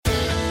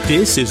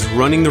This is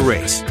Running the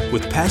Race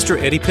with Pastor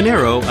Eddie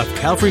Pinero of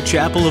Calvary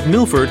Chapel of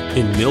Milford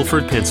in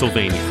Milford,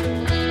 Pennsylvania.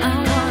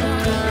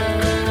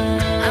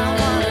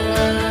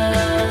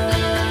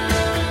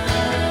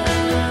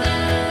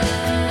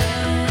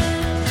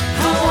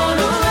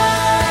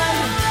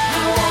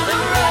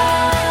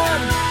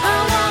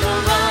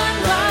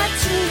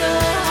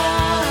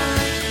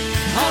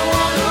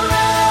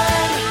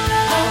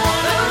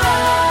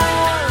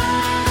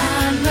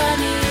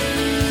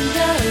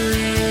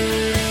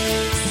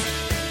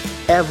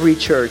 Every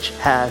church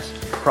has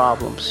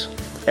problems.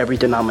 Every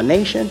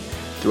denomination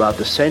throughout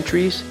the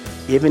centuries,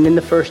 even in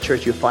the first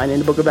church, you find in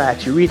the book of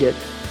Acts, you read it,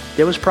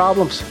 there was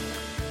problems.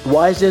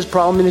 Why is there a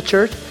problem in the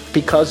church?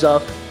 Because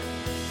of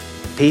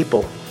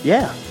people.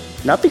 Yeah,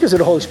 not because of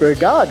the Holy Spirit of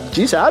God.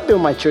 Jesus, I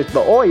built my church,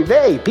 but oy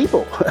vey,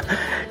 people.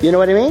 You know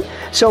what I mean?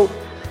 So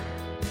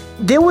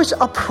there was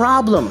a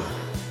problem.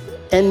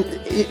 And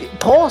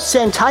Paul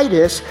sent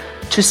Titus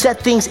to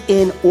set things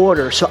in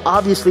order. So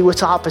obviously,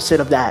 what's the opposite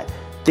of that?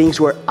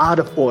 Things were out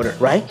of order,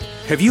 right?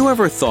 Have you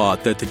ever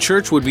thought that the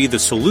church would be the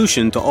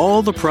solution to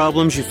all the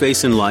problems you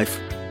face in life?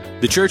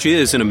 The church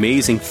is an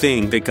amazing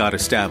thing that God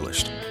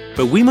established.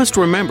 But we must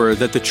remember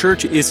that the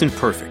church isn't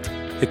perfect.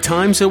 At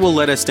times it will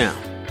let us down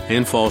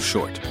and fall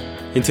short.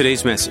 In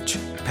today's message,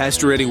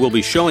 Pastor Eddie will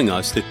be showing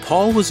us that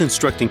Paul was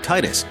instructing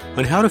Titus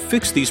on how to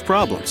fix these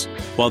problems.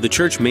 While the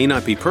church may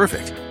not be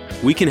perfect,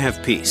 we can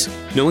have peace,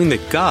 knowing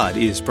that God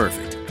is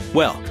perfect.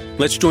 Well,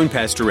 let's join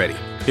Pastor Eddie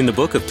in the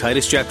book of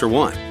Titus chapter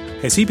 1.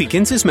 As he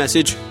begins his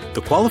message,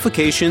 the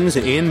qualifications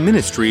and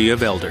ministry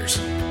of elders.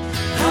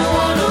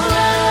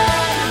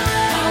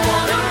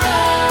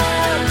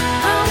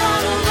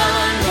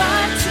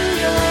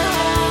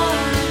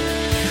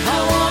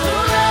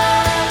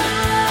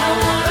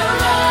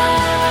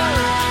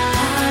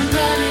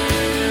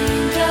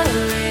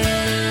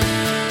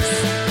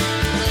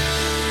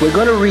 We're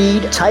going to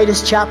read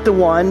Titus chapter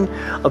 1,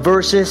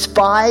 verses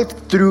 5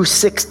 through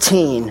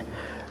 16.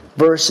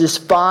 Verses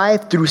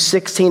 5 through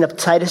 16 of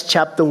Titus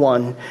chapter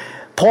 1.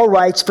 Paul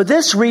writes, "For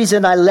this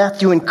reason I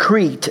left you in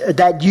Crete,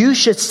 that you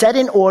should set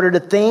in order the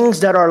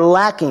things that are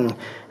lacking,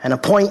 and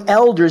appoint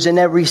elders in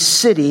every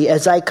city,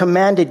 as I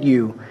commanded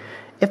you.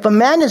 If a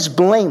man is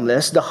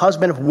blameless, the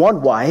husband of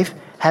one wife,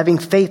 having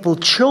faithful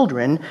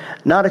children,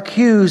 not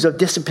accused of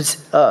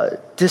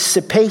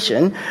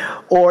dissipation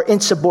or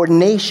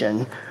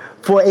insubordination,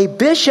 for a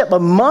bishop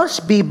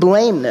must be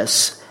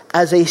blameless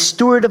as a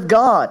steward of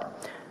God,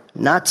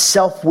 not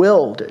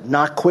self-willed,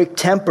 not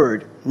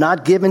quick-tempered,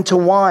 not given to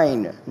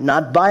wine,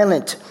 not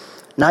violent,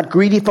 not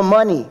greedy for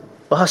money,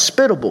 but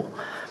hospitable,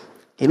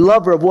 a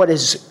lover of what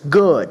is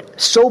good,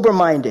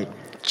 sober-minded,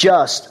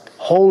 just,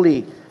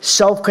 holy,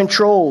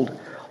 self-controlled,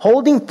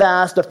 holding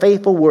fast the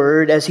faithful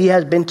word as he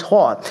has been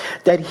taught,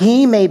 that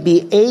he may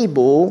be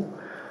able,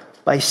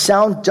 by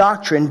sound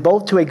doctrine,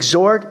 both to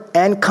exhort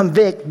and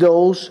convict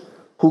those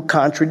who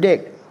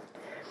contradict.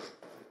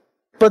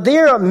 But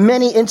there are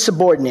many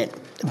insubordinate,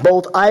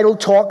 both idle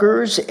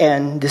talkers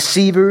and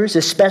deceivers,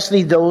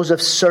 especially those of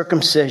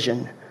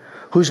circumcision,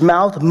 whose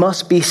mouth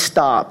must be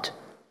stopped,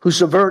 who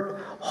subvert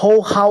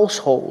whole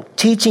household,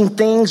 teaching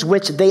things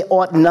which they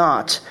ought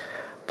not,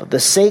 for the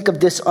sake of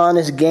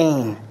dishonest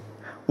gain.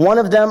 One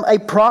of them, a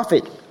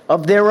prophet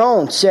of their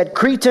own, said,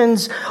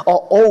 Cretans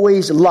are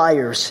always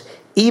liars,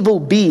 evil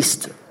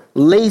beasts,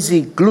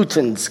 lazy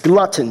gluttons,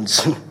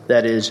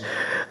 that is.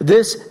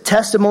 This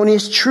testimony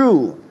is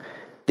true.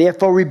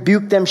 Therefore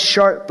rebuke them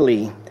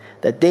sharply,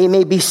 that they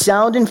may be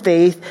sound in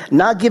faith,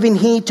 not giving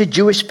heed to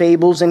Jewish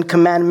fables and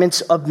commandments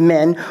of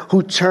men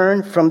who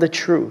turn from the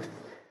truth.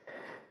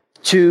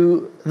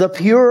 To the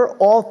pure,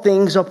 all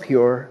things are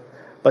pure,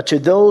 but to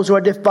those who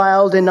are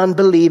defiled and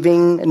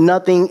unbelieving,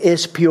 nothing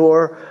is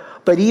pure,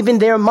 but even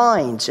their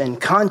minds and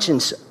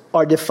conscience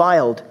are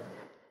defiled.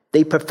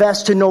 They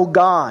profess to know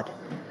God,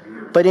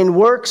 but in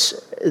works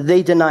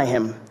they deny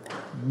him,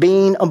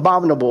 being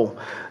abominable,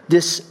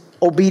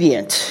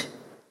 disobedient,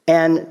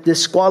 and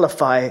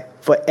disqualified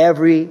for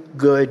every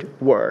good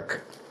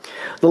work.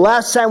 The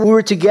last time we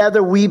were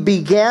together, we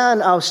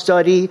began our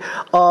study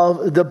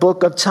of the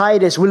book of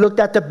Titus. We looked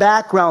at the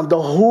background,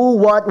 the who,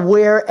 what,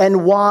 where,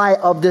 and why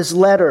of this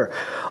letter.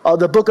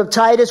 The book of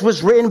Titus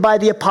was written by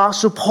the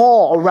Apostle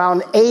Paul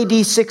around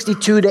AD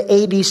 62 to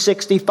AD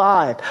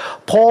 65.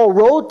 Paul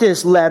wrote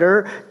this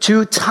letter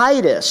to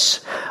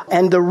Titus.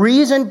 And the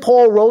reason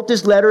Paul wrote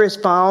this letter is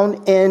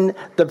found in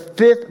the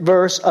 5th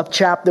verse of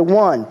chapter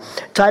 1.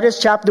 Titus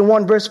chapter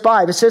 1 verse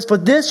 5. It says, "For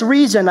this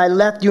reason I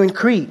left you in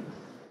Crete,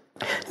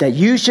 that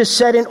you should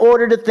set in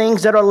order the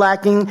things that are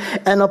lacking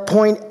and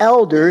appoint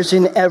elders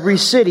in every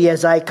city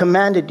as I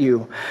commanded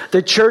you."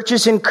 The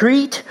churches in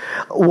Crete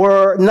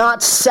were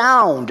not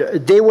sound.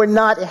 They were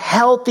not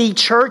healthy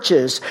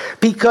churches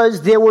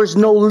because there was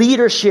no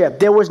leadership.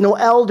 There was no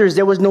elders.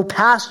 There was no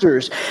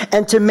pastors.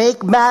 And to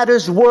make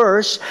matters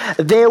worse,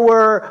 there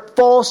were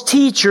false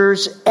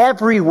teachers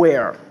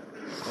everywhere.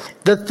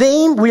 The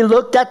theme, we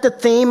looked at the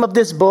theme of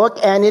this book,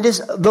 and it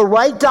is the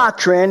right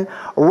doctrine,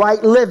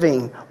 right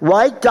living.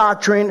 Right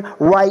doctrine,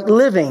 right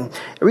living.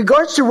 In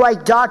regards to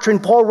right doctrine,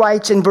 Paul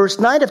writes in verse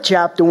 9 of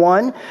chapter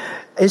 1,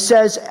 it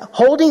says,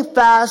 holding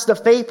fast the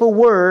faithful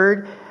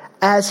word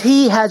as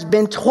he has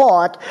been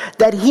taught,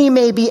 that he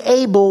may be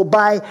able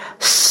by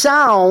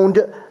sound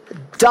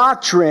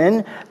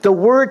doctrine. The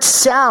word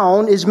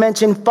sound is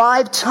mentioned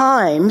 5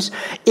 times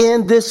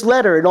in this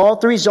letter. In all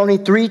three, it's only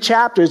 3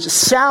 chapters.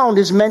 Sound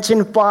is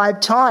mentioned 5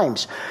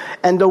 times.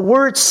 And the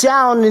word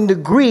sound in the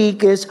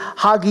Greek is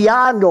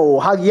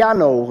hagiano.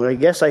 Hagiano. I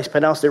guess I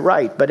pronounced it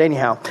right, but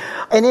anyhow.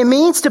 And it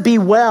means to be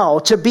well,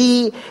 to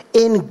be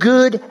in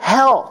good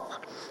health.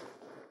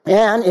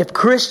 And if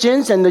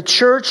Christians and the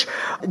church,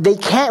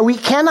 we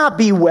cannot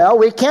be well,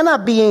 we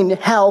cannot be in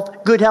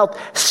health, good health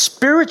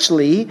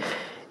spiritually,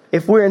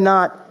 if we're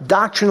not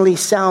doctrinally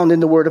sound in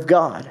the Word of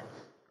God.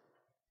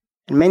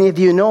 And many of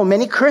you know,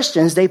 many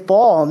Christians, they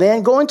fall and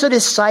then go into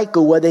this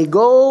cycle where they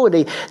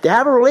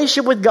have a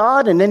relationship with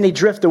God and then they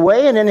drift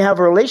away and then they have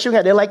a relationship with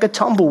God. They're like a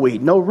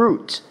tumbleweed, no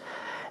roots.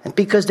 And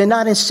because they're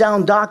not in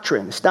sound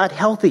doctrine, it's not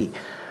healthy.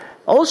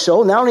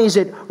 Also, not only is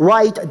it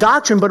right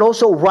doctrine, but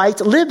also right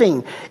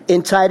living.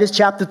 In Titus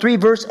chapter 3,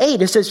 verse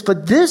 8, it says, for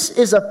this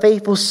is a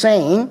faithful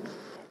saying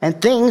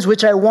and things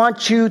which I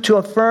want you to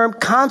affirm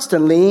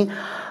constantly,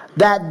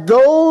 that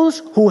those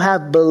who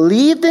have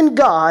believed in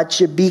God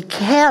should be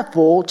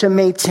careful to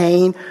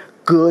maintain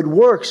good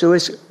works. So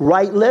it's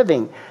right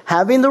living,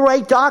 having the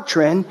right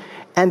doctrine,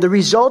 and the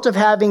result of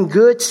having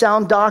good,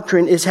 sound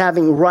doctrine is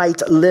having right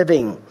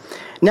living.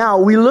 Now,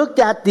 we looked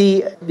at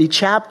the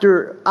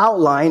chapter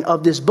outline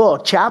of this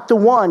book. Chapter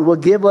 1 will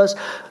give us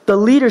the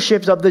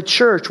leaderships of the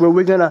church, where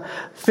we're going to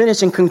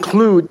finish and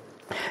conclude.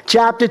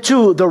 Chapter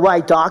 2, the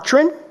right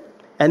doctrine.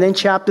 And then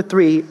chapter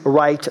 3,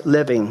 right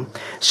living.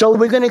 So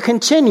we're going to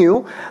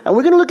continue, and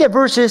we're going to look at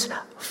verses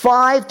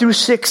 5 through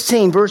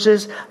 16.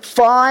 Verses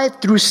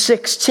 5 through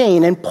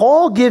 16. And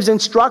Paul gives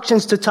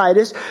instructions to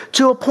Titus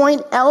to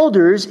appoint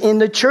elders in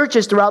the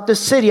churches throughout the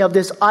city of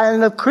this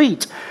island of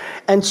Crete.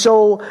 And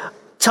so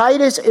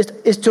Titus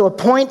is to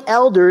appoint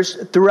elders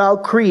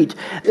throughout Crete.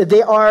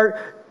 They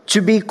are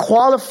to be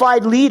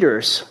qualified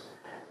leaders.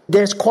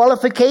 There's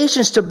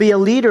qualifications to be a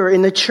leader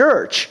in the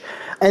church.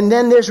 And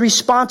then there's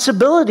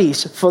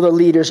responsibilities for the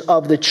leaders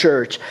of the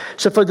church.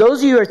 So for those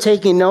of you who are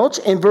taking notes,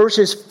 in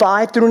verses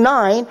 5 through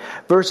 9,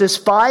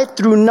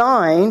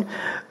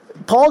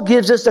 Paul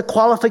gives us the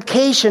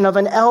qualification of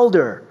an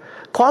elder.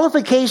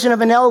 Qualification of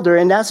an elder,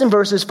 and that's in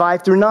verses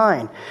 5 through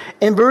 9.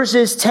 In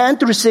verses 10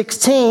 through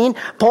 16,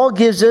 Paul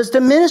gives us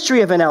the ministry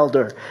of an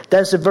elder.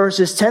 That's in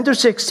verses 10 through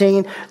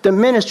 16, the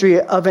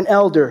ministry of an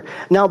elder.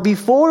 Now,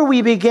 before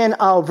we begin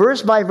our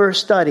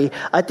verse-by-verse study,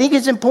 I think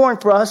it's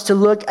important for us to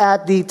look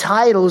at the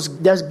titles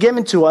that's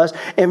given to us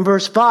in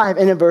verse 5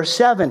 and in verse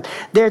 7.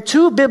 There are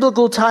 2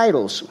 biblical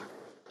titles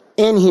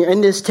in here,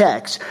 in this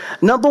text.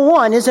 Number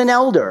 1 is an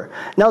elder.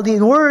 Now,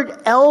 the word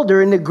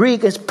elder in the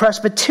Greek is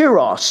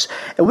presbyteros,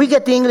 and we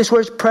get the English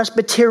word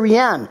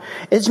Presbyterian.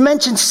 It's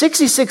mentioned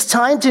 66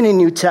 times in the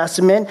New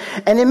Testament,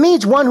 and it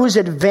means one who's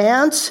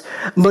advanced,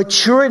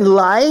 mature in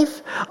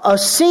life, a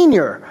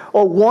senior,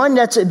 or one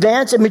that's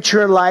advanced and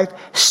mature in life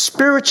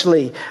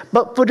spiritually.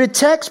 But for the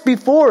text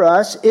before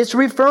us, it's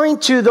referring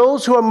to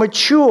those who are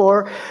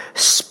mature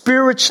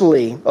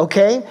spiritually,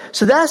 okay?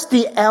 So that's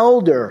the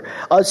elder.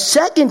 A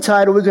second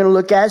title we're going to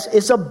look at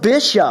is a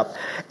bishop.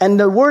 And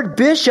the word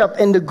bishop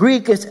in the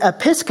Greek is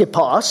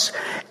episkopos,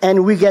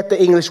 and we get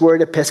the English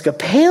word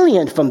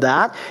Episcopalian from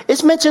that.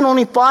 It's mentioned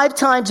only 5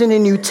 times in the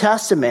New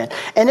Testament,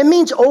 and it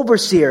means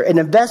overseer, an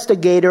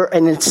investigator,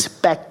 an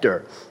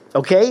inspector.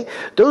 Okay?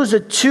 Those are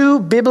 2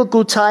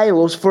 biblical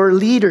titles for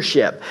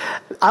leadership.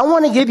 I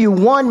want to give you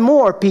one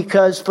more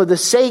because for the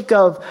sake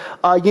of,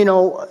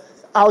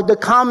 the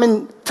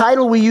common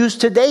title we use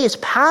today is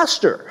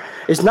pastor.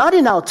 It's not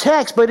in our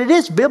text, but it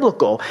is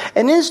biblical.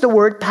 And it is the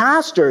word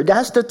pastor.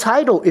 That's the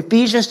title.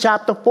 Ephesians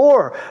chapter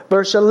 4,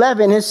 verse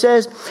 11. It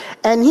says,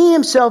 and he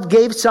himself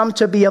gave some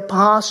to be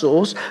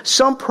apostles,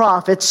 some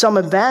prophets, some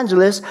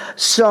evangelists,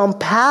 some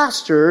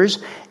pastors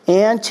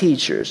and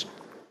teachers.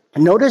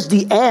 Notice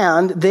the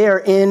and there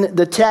in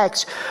the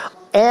text.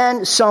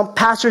 And some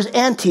pastors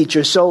and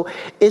teachers. So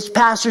it's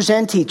pastors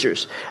and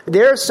teachers.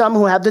 There are some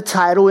who have the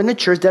title in the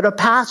church that are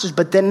pastors,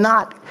 but they're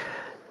not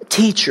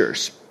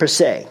teachers per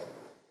se.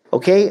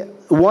 Okay?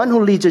 One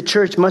who leads a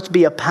church must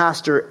be a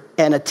pastor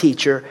and a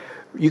teacher.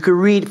 You could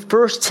read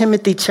 1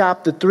 Timothy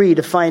chapter 3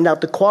 to find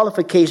out the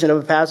qualification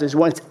of a pastor is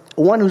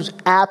one who's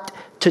apt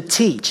to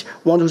teach.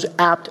 One who's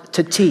apt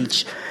to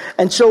teach.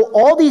 And so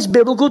all these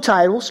biblical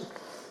titles,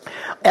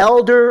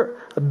 elder,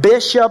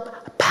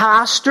 bishop,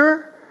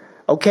 pastor,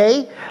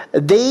 okay,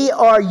 they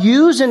are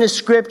used in the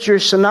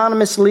scriptures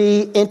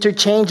synonymously,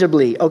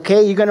 interchangeably,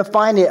 okay? You're going to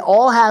find it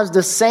all has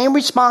the same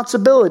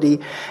responsibility,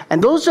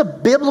 and those are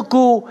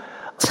biblical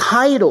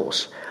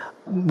titles.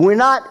 We're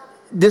not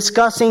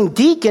discussing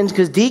deacons,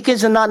 because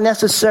deacons are not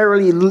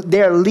necessarily,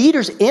 they're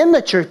leaders in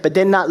the church, but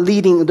they're not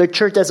leading the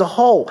church as a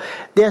whole.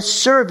 They're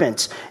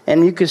servants.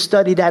 And you can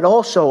study that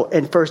also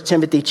in 1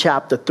 Timothy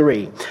chapter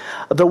 3.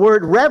 The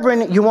word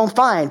reverend you won't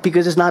find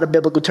because it's not a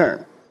biblical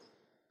term.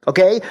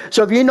 Okay?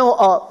 So if you know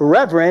a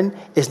reverend,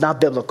 it's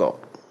not biblical.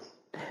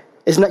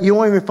 It's not, you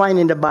won't even find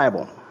it in the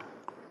Bible.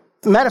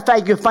 Matter of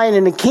fact, you'll find it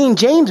in the King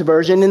James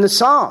Version in the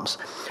Psalms.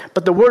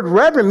 But the word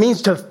reverend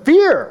means to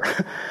fear.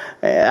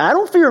 I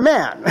don't fear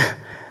man.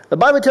 The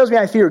Bible tells me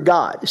I fear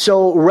God.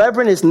 So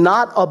reverend is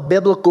not a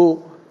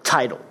biblical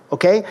title,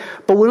 okay?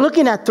 But we're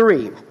looking at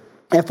 3.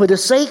 And for the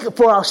sake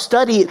for our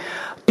study,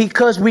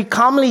 because we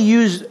commonly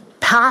use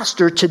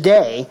pastor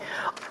today,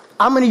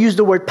 I'm going to use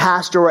the word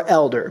pastor or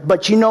elder.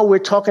 But we're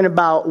talking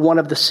about one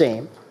of the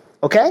same,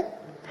 okay?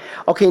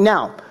 Okay,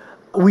 now,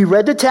 we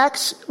read the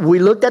text. We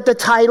looked at the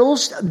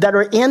titles that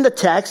are in the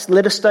text.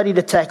 Let us study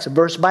the text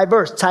verse by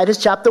verse. Titus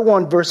chapter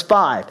 1, verse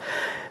 5.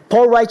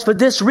 Paul writes, "For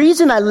this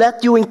reason I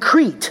left you in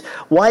Crete."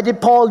 Why did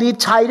Paul leave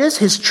Titus,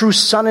 his true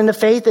son in the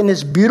faith, in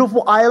this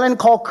beautiful island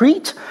called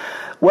Crete?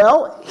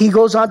 Well, he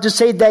goes on to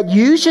say that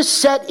you should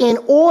set in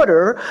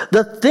order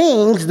the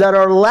things that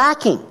are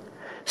lacking.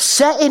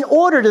 Set in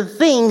order the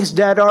things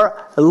that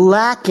are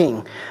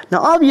lacking.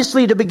 Now,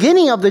 obviously, the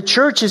beginning of the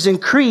church is in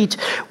Crete.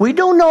 We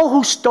don't know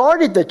who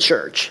started the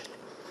church.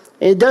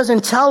 It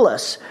doesn't tell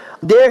us.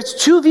 There's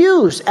 2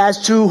 views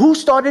as to who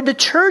started the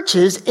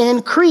churches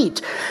in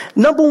Crete.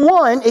 Number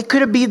 1, it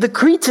could be the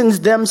Cretans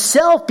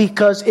themselves,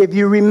 because if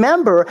you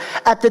remember,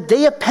 at the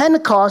day of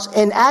Pentecost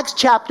in Acts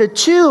chapter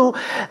 2,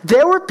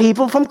 there were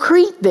people from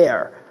Crete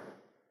there.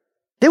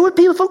 There were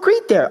people from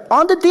Crete there.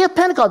 On the day of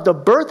Pentecost, the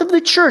birth of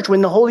the church,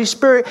 when the Holy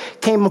Spirit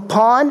came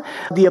upon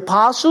the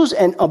apostles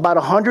and about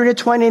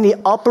 120 in the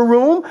upper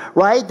room,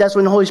 right? That's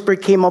when the Holy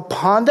Spirit came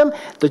upon them.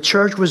 The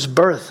church was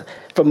birthed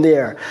from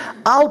there.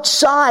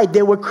 Outside,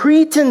 there were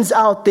Cretans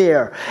out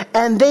there.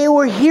 And they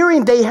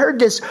heard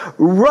this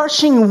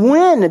rushing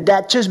wind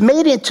that just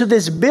made it to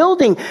this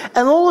building.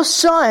 And all of a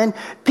sudden,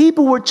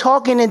 people were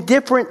talking in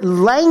different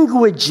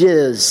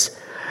languages.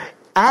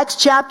 Acts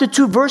chapter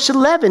 2, verse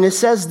 11, it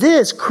says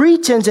this,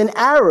 Cretans and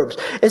Arabs.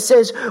 It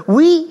says,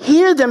 we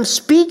hear them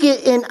speaking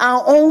in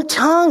our own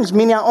tongues,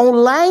 meaning our own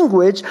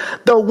language,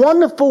 the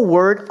wonderful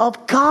word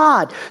of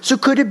God. So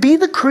could it be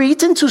the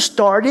Cretans who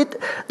started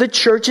the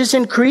churches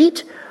in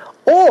Crete?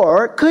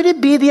 Or could it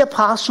be the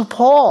Apostle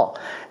Paul?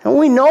 And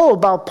we know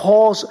about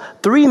Paul's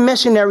 3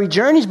 missionary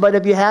journeys, but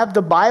if you have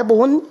the Bible,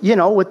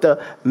 with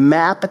the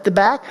map at the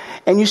back,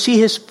 and you see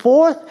his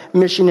 4th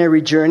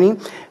missionary journey,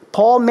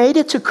 Paul made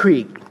it to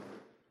Crete.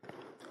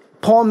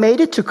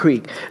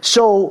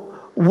 So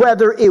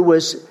whether it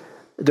was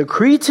the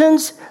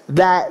Cretans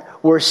that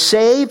were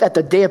saved at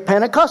the day of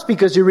Pentecost,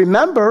 because you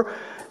remember,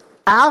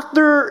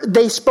 after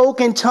they spoke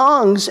in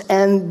tongues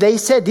and they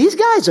said, these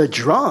guys are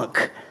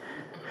drunk.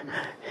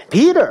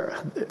 Peter,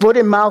 foot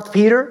in mouth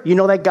Peter,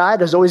 that guy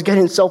that's always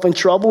getting himself in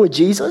trouble with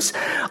Jesus?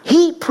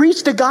 He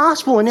preached the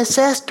gospel, and it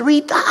says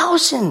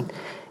 3,000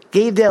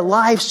 gave their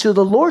lives to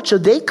the Lord. So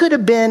they could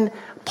have been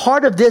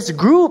part of this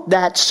group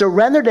that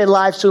surrendered their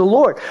lives to the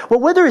Lord. Well,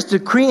 whether it's the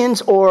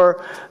Cretans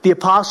or the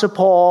Apostle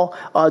Paul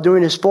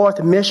during his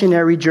 4th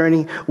missionary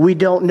journey, we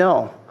don't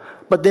know.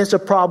 But there's a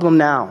problem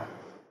now.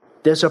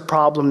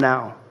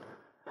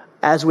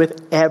 As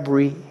with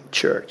every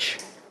church.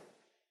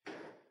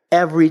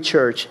 Every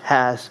church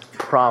has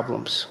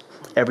problems.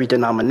 Every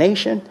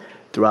denomination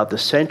throughout the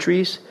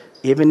centuries,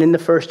 even in the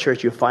first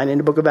church, you'll find in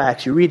the book of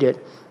Acts, you read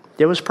it,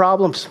 there was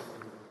problems.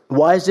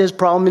 Why is there a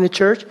problem in the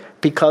church?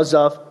 Because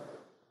of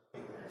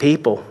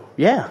people.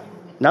 Yeah.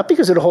 Not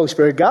because of the Holy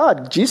Spirit of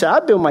God. Jesus, I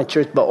built my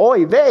church, but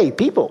oy vey,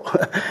 people.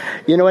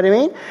 You know what I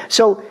mean?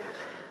 So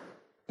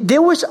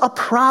there was a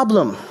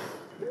problem.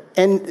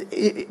 And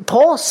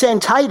Paul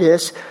sent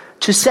Titus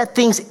to set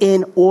things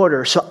in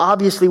order. So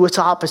obviously, what's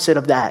the opposite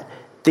of that?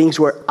 Things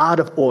were out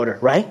of order,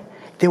 right?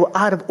 They were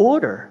out of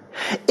order.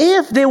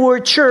 If they were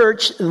a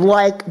church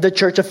like the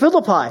church of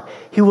Philippi,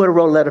 he would have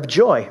wrote a letter of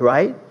joy,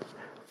 right?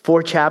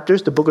 4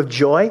 chapters, the book of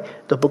joy,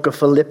 the book of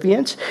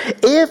Philippians.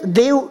 If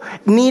they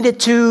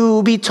needed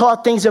to be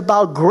taught things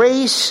about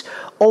grace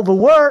over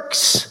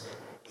works,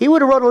 he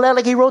would have wrote a letter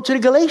like he wrote to the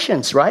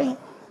Galatians, right?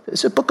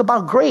 It's a book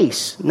about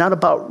grace, not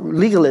about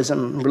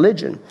legalism,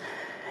 religion.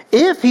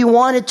 If he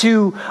wanted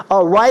to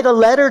write a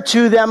letter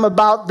to them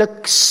about the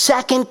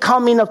second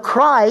coming of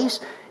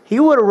Christ, he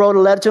would have wrote a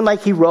letter to them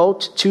like he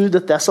wrote to the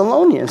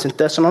Thessalonians in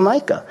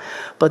Thessalonica.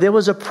 But there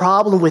was a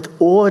problem with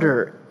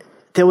order.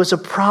 Just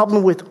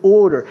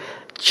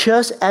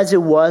as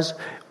it was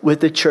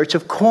with the church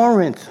of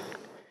Corinth.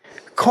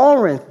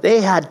 They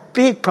had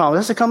big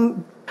problems.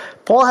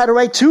 Paul had to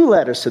write 2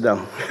 letters to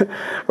them,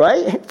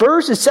 right?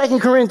 First and 2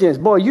 Corinthians.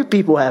 Boy, you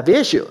people have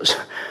issues.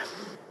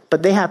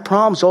 But they had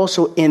problems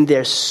also in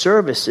their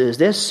services.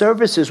 Their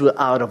services were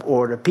out of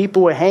order.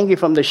 People were hanging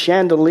from the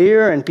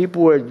chandelier, and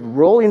people were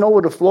rolling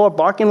over the floor,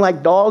 barking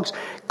like dogs,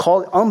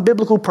 called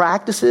unbiblical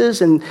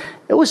practices. And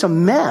it was a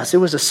mess. It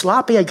was a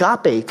sloppy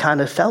agape kind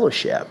of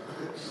fellowship.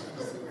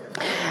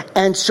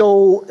 And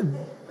so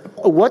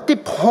what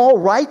did Paul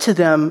write to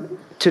them,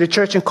 to the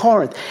church in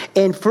Corinth?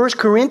 In 1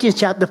 Corinthians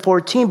chapter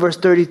 14, verse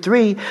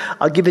 33,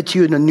 I'll give it to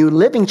you in the New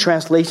Living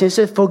Translation. It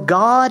says, for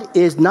God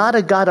is not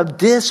a God of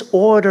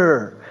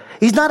disorder.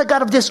 He's not a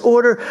God of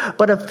disorder,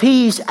 but of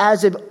peace,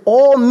 as if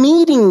all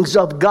meetings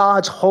of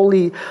God's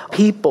holy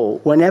people,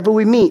 whenever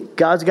we meet,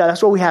 God's God,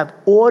 that's why we have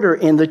order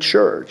in the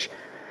church.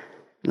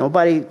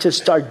 Nobody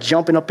just start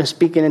jumping up and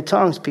speaking in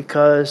tongues,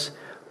 because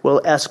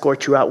we'll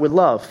escort you out with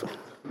love.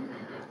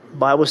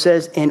 Bible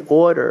says in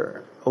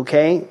order,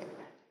 okay?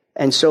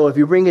 And so if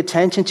you bring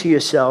attention to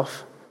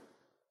yourself,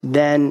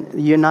 then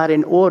you're not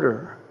in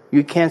order.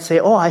 You can't say,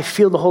 oh, I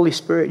feel the Holy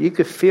Spirit. You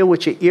could feel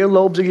with your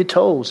earlobes or your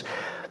toes.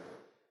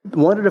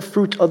 One of the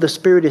fruits of the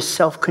Spirit is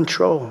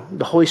self-control.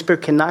 The Holy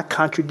Spirit cannot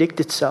contradict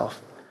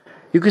itself.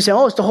 You can say,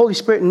 oh, it's the Holy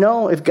Spirit.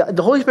 No, if God,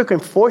 the Holy Spirit can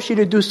force you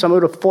to do something,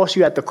 it'll force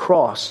you at the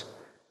cross.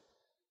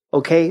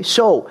 Okay,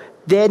 so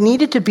there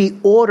needed to be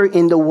order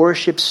in the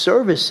worship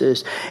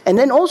services. And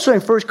then also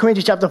in 1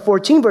 Corinthians chapter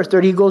 14, verse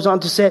 30, he goes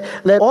on to say,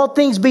 let all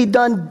things be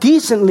done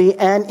decently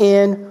and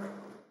in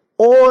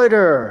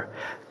order.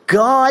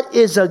 God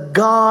is a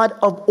God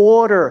of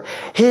order.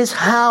 His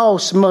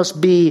house must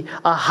be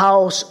a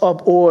house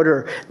of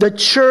order. The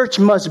church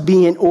must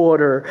be in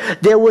order.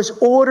 There was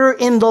order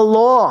in the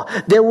law.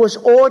 There was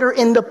order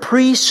in the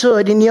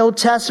priesthood in the Old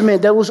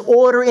Testament. There was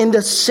order in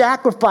the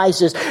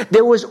sacrifices.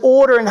 There was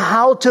order in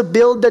how to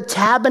build the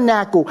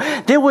tabernacle.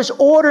 There was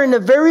order in the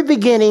very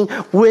beginning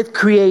with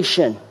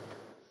creation.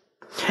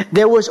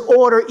 There was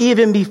order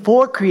even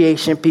before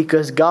creation,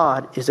 because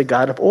God is a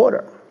God of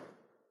order.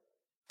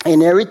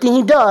 And everything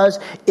he does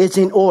is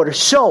in order.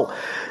 So,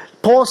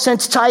 Paul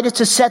sends Titus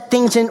to set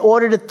things in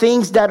order, the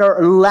things that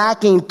are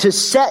lacking. To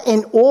set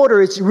in order,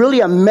 it's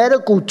really a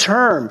medical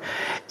term.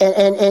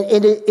 And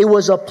it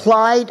was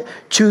applied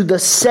to the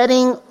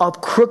setting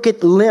of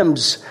crooked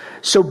limbs.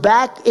 So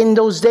back in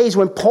those days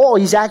when Paul,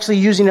 he's actually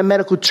using a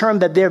medical term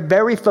that they're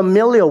very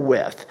familiar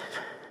with.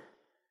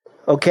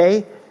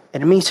 Okay?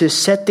 And it means to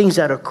set things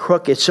that are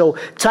crooked. So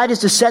Titus,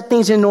 to set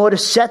things in order,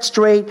 set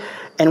straight.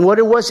 And what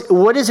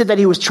is it that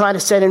he was trying to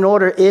set in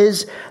order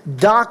is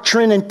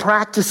doctrine and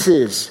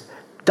practices.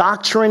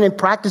 Doctrine and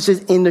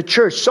practices in the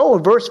church. So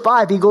in verse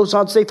 5, he goes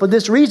on to say, for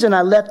this reason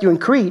I left you in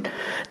Crete,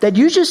 that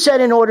you should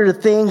set in order the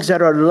things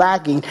that are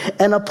lacking,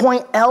 and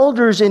appoint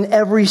elders in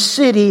every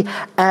city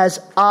as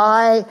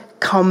I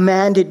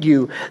commanded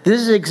you. This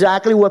is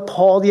exactly what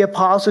Paul the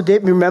apostle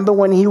did. Remember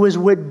when he was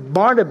with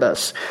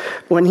Barnabas.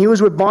 When they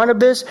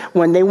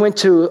went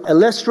to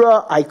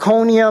Lystra,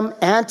 Iconium,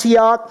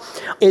 Antioch,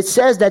 it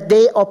says that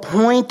they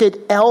appointed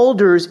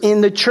elders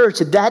in the church.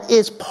 That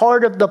is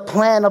part of the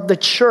plan of the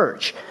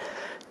church.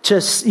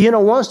 Just,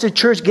 once the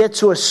church gets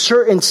to a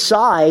certain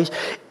size,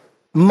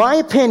 my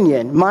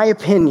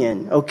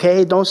opinion,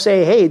 okay? Don't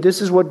say, hey,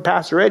 this is what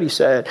Pastor Eddie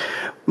said.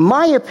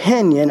 My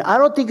opinion, I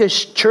don't think a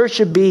church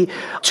should be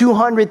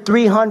 200,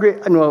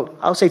 300,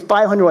 I'll say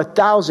 500 or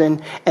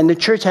 1,000, and the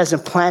church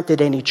hasn't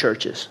planted any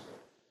churches.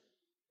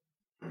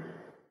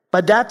 By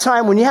that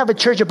time, when you have a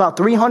church about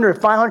 300 or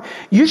 500,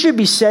 you should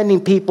be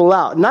sending people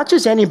out. Not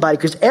just anybody,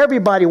 because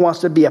everybody wants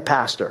to be a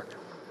pastor.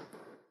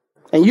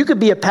 And you could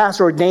be a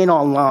pastor ordained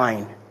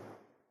online.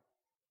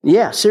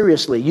 Yeah,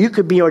 seriously. You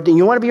could be ordained.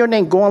 You want to be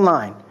ordained? Go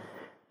online.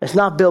 It's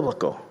not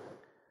biblical.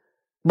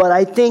 But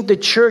I think the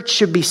church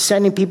should be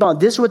sending people out.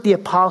 This is what the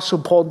Apostle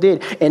Paul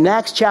did. In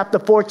Acts chapter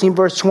 14,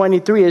 verse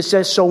 23, it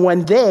says, so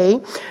when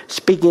they,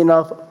 speaking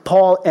of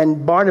Paul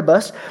and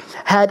Barnabas,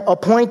 had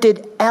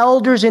appointed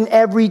elders in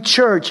every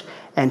church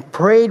and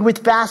prayed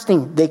with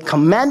fasting, they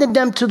commended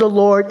them to the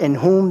Lord in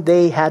whom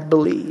they had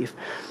believed.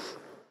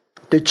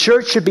 The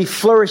church should be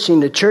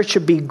flourishing. The church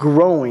should be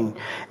growing.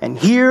 And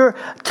here,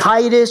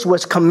 Titus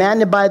was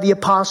commanded by the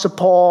Apostle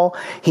Paul.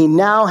 He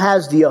now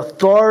has the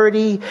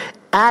authority,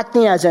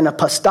 acting as an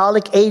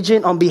apostolic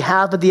agent on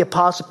behalf of the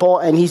Apostle Paul,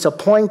 and he's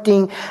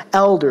appointing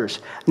elders.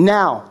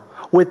 Now,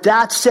 with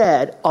that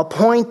said,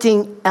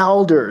 appointing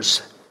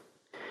elders,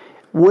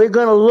 we're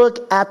going to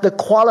look at the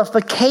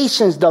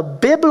qualifications, the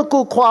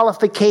biblical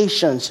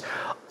qualifications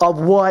of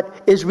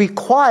what is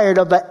required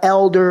of an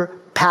elder,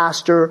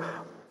 pastor,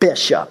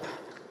 bishop.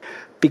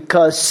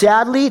 Because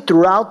sadly,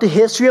 throughout the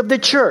history of the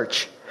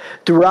church,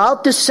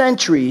 throughout the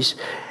centuries,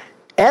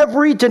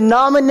 every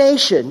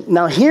denomination,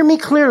 now hear me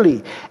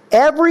clearly,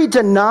 every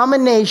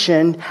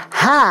denomination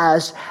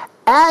has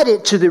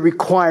added to the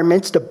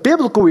requirements, the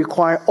biblical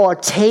requirement, or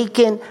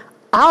taken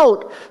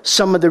out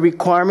some of the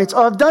requirements,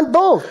 or have done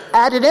both,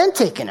 added and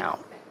taken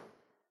out.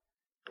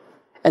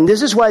 And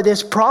this is why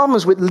there's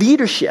problems with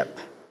leadership.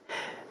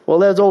 Well,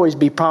 there's always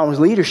be problems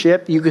with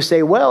leadership. You could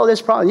say, well,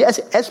 there's problems. Yes,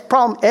 there's a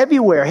problem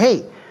everywhere.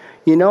 Hey,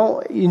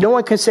 no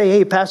one can say,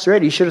 hey, Pastor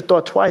Eddie, you should have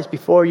thought twice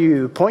before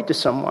you point to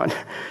someone.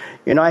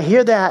 I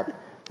hear that,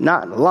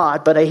 not a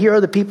lot, but I hear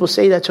other people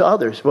say that to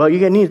others. Well, you're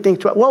going to need to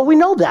think twice. Well, we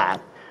know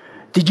that.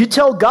 Did you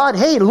tell God,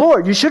 hey,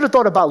 Lord, you should have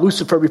thought about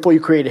Lucifer before you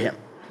created him?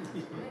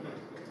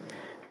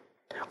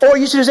 Or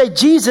you should say,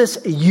 Jesus,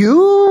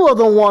 you are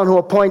the one who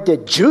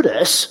appointed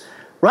Judas,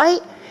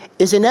 right?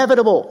 It's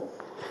inevitable.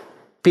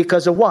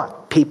 Because of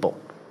what? People.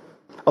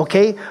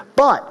 Okay?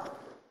 But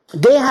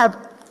they have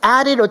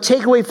added or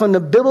taken away from the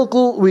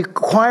biblical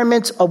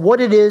requirements of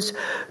what it is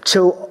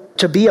to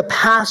be a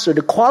pastor,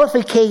 the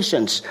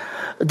qualifications,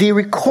 the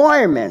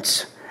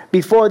requirements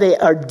before they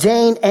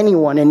ordain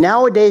anyone. And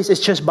nowadays,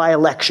 it's just by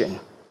election.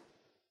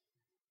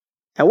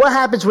 And what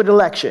happens with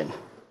election?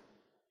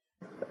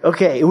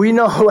 Okay, we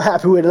know what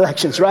happens with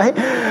elections, right?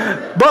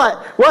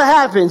 But what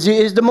happens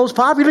is the most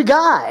popular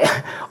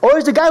guy, or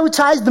is the guy who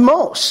tithes the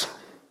most.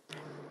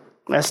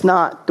 That's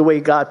not the way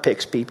God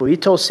picks people. He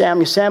told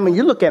Samuel,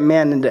 you look at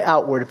man in the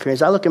outward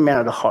appearance. I look at man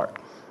of the heart.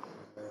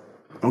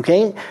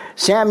 Okay?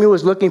 Samuel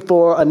was looking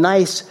for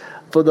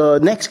the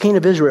next king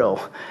of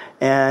Israel.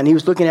 And he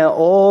was looking at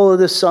all of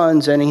the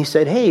sons, and he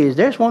said, hey,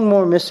 there's one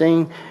more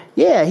missing.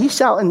 Yeah, he's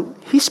out, and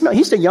he's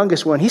the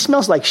youngest one. He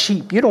smells like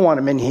sheep. You don't want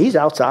him in here. He's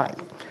outside.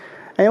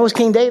 And it was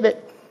King David.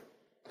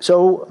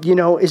 So,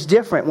 it's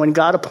different. When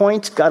God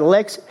appoints, God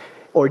elects,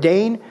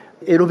 ordain,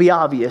 it'll be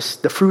obvious,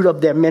 the fruit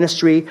of their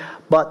ministry,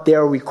 but there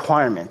are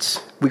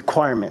requirements.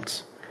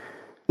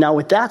 Now,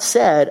 with that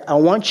said, I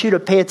want you to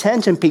pay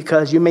attention,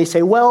 because you may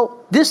say,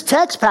 well, this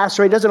text,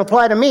 Pastor, it doesn't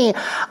apply to me.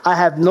 I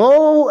have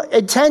no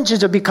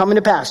intentions of becoming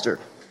a pastor.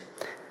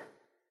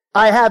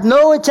 I have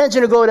no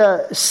intention to go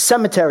to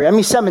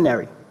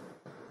seminary.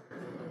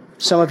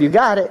 Some of you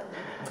got it.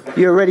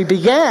 You already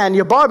began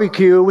your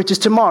barbecue, which is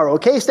tomorrow.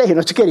 Okay, stay here.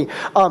 No, just kidding.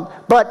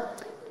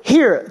 But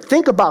here,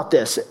 think about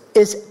this.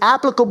 It's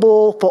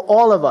applicable for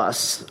all of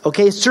us.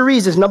 Okay, it's two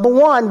reasons. Number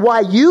one,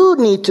 why you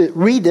need to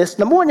read this.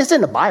 Number one, it's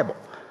in the Bible.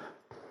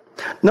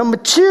 Number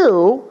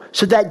two,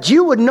 so that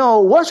you would know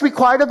what's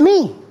required of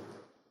me.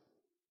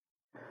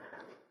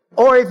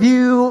 Or if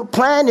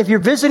you're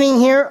visiting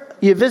here,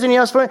 you're visiting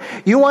us,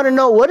 you want to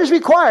know what is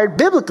required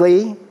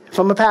biblically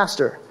from a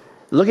pastor.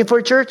 Looking for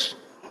a church?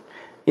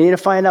 You need to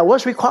find out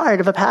what's required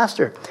of a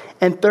pastor.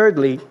 And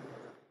thirdly,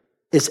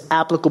 it's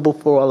applicable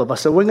for all of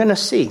us. So we're going to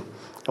see.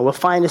 And we'll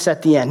find this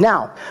at the end.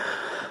 Now,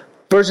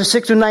 verses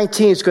 6 through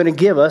 19 is going to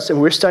give us,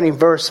 and we're studying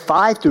verses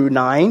 5 through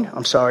 9,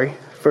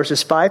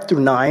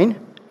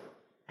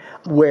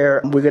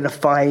 where we're going to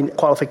find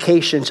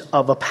qualifications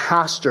of a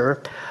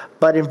pastor.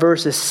 But in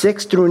verses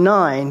 6 through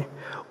 9,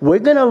 we're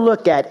going to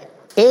look at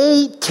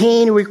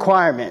 18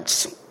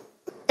 requirements.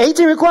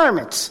 18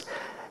 requirements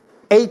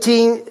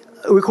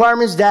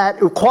that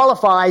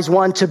qualifies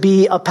one to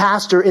be a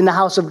pastor in the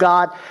house of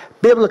God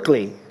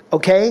biblically.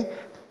 Okay?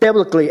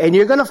 Biblically. And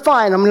you're going to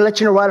find, I'm going to let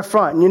you know right up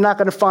front, and you're not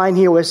going to find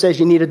here where it says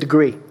you need a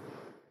degree.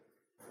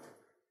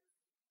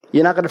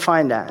 You're not going to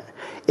find that.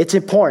 It's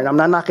important. I'm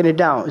not knocking it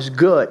down. It's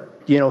good.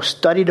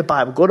 Study the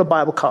Bible. Go to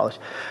Bible college.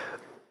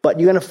 But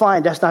you're going to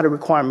find that's not a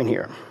requirement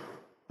here.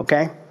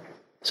 Okay?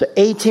 So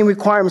 18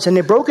 requirements, and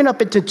they're broken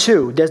up into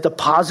two. There's the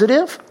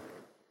positive.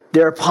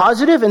 There are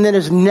positive, and then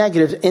there's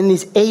negative in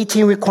these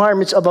 18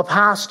 requirements of a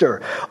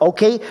pastor.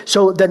 Okay?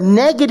 So the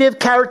negative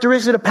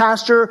characteristics of the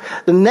pastor,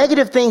 the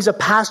negative things a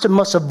pastor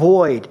must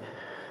avoid.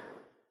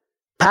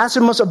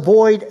 Pastor must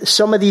avoid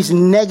some of these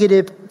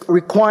negative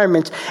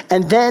requirements.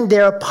 And then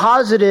there are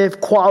positive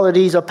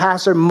qualities a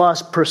pastor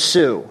must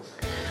pursue.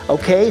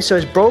 Okay, so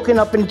it's broken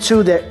up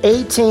into the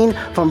 18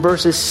 from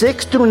verses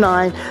 6 through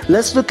 9.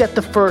 Let's look at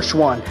the first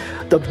one.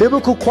 The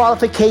biblical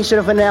qualification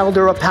of an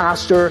elder or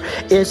pastor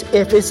is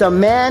if it's a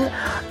man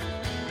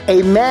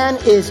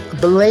is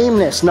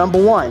blameless,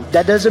 number one.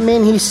 That doesn't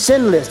mean he's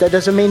sinless. That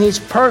doesn't mean he's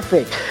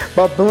perfect,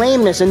 but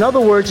blameless. In other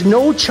words,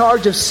 no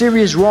charge of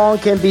serious wrong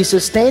can be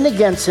sustained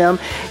against him.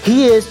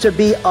 He is to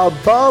be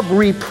above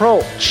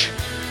reproach.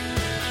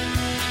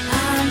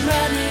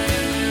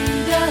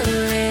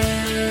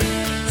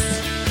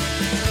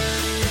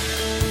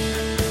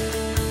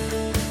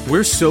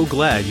 We're so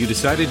glad you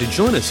decided to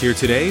join us here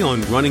today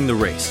on Running the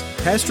Race.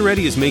 Pastor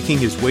Eddie is making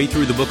his way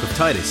through the book of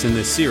Titus in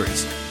this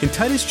series. In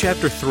Titus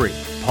chapter 3,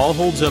 Paul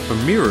holds up a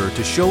mirror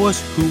to show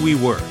us who we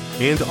were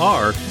and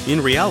are in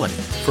reality.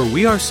 For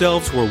we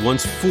ourselves were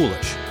once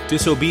foolish,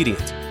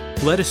 disobedient,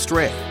 led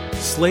astray,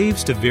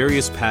 slaves to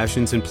various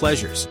passions and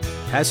pleasures,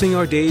 passing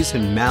our days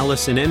in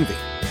malice and envy,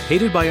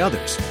 hated by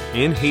others,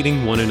 and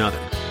hating one another.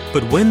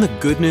 But when the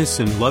goodness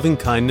and loving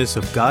kindness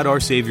of God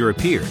our Savior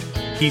appeared,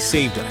 He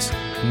saved us,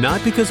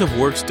 not because of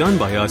works done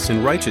by us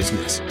in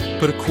righteousness,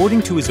 but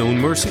according to His own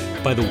mercy,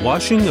 by the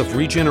washing of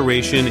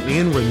regeneration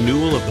and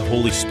renewal of the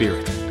Holy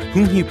Spirit,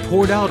 whom He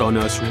poured out on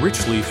us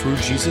richly through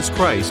Jesus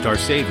Christ our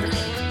Savior,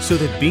 so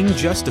that being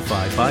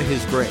justified by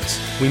His grace,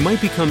 we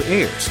might become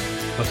heirs,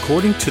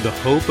 according to the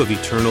hope of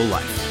eternal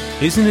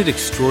life. Isn't it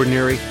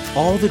extraordinary,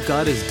 all that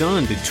God has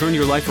done to turn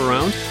your life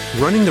around?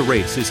 Running the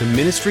Race is a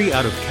ministry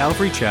out of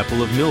Calvary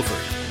Chapel of Milford.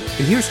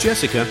 And here's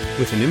Jessica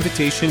with an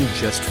invitation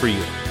just for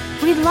you.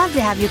 We'd love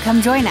to have you come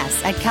join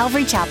us at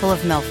Calvary Chapel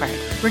of Milford.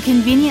 We're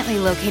conveniently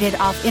located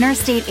off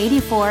Interstate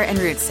 84 and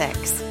Route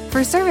 6.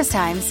 For service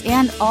times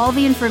and all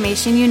the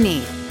information you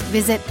need,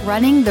 visit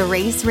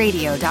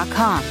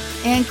runningtheraceradio.com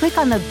and click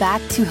on the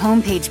Back to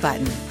Homepage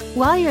button.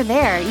 While you're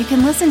there, you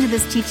can listen to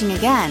this teaching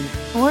again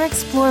or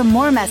explore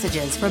more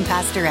messages from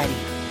Pastor Eddie.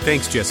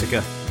 Thanks,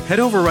 Jessica.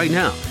 Head over right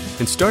now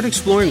and start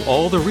exploring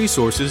all the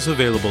resources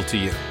available to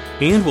you.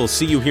 And we'll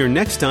see you here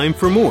next time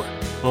for more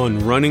on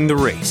Running the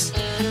Race.